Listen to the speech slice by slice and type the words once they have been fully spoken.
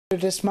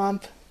this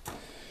month.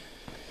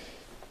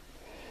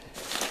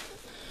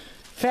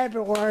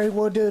 February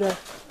we'll do the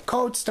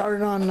cold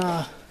start on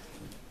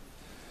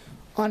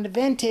the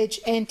vintage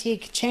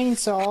antique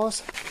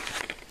chainsaws,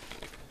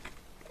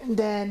 and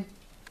then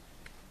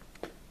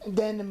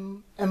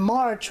in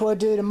March we'll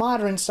do the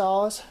modern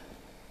saws,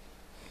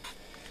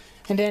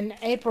 and then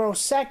April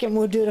 2nd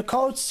we'll do the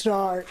cold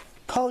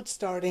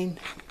starting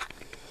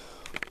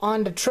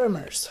on the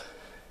trimmers.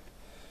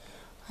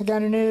 I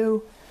got a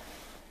new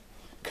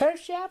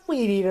curved shaft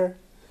weed eater,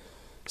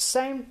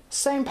 same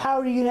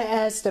power unit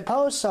as the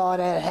post saw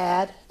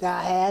that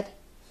I had.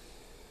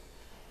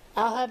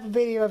 I'll have a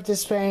video of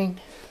this thing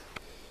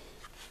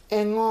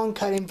and long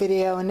cutting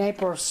video in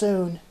April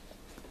soon.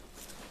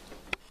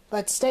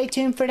 But stay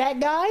tuned for that,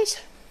 guys.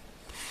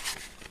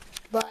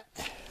 But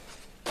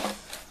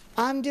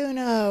I'm doing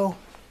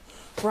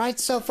right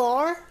so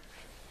far,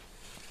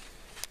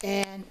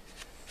 and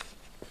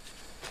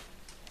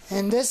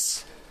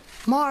this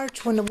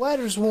March when the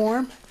weather's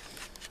warm,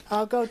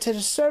 I'll go to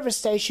the service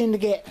station to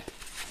get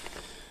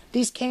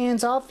these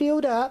cans all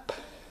filled up.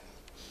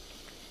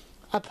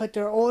 I put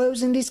their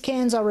oils in these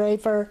cans already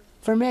for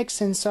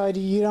mixing, so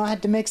you don't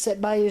have to mix it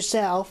by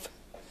yourself.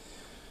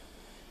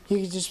 You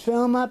can just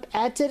fill them up,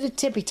 add to the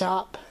tippy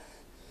top,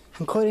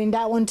 including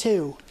that one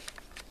too.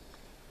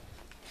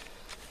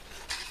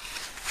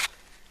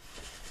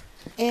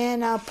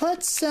 And I'll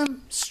put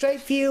some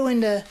straight fuel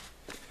in the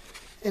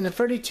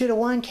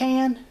 32-to-1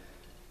 can,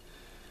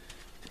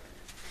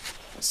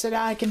 so that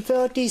I can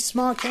fill up these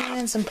small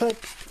cans and put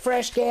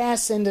fresh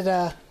gas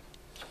into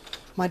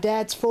my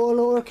dad's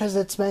four-lure, because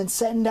it's been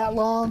sitting that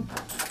long.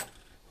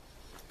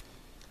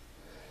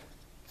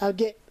 I'll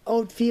get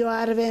old fuel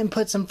out of it and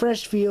put some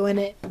fresh fuel in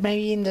it,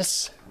 maybe in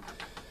this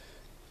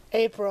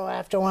April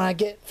after, when I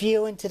get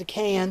fuel into the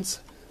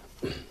cans.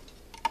 And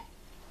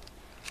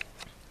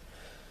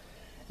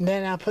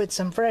then I'll put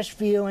some fresh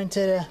fuel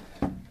into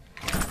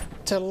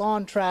the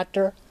lawn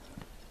tractor.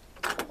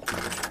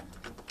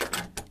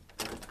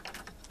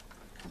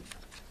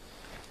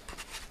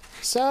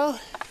 So,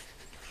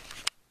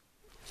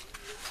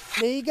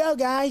 there you go,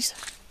 guys.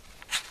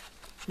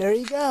 There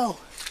you go.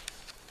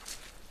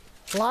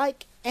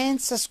 Like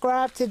and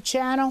subscribe to the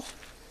channel.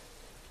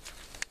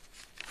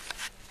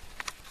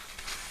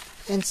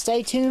 And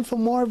stay tuned for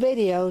more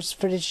videos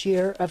for this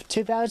year of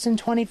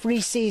 2023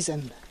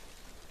 season.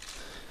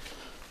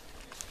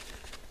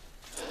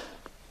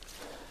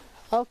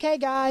 Okay,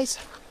 guys.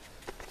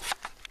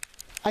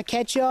 I'll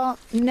catch y'all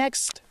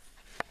next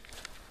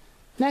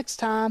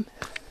time.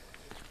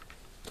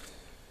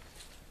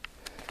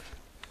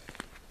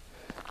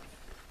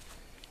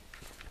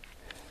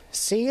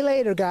 See you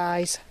later,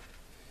 guys.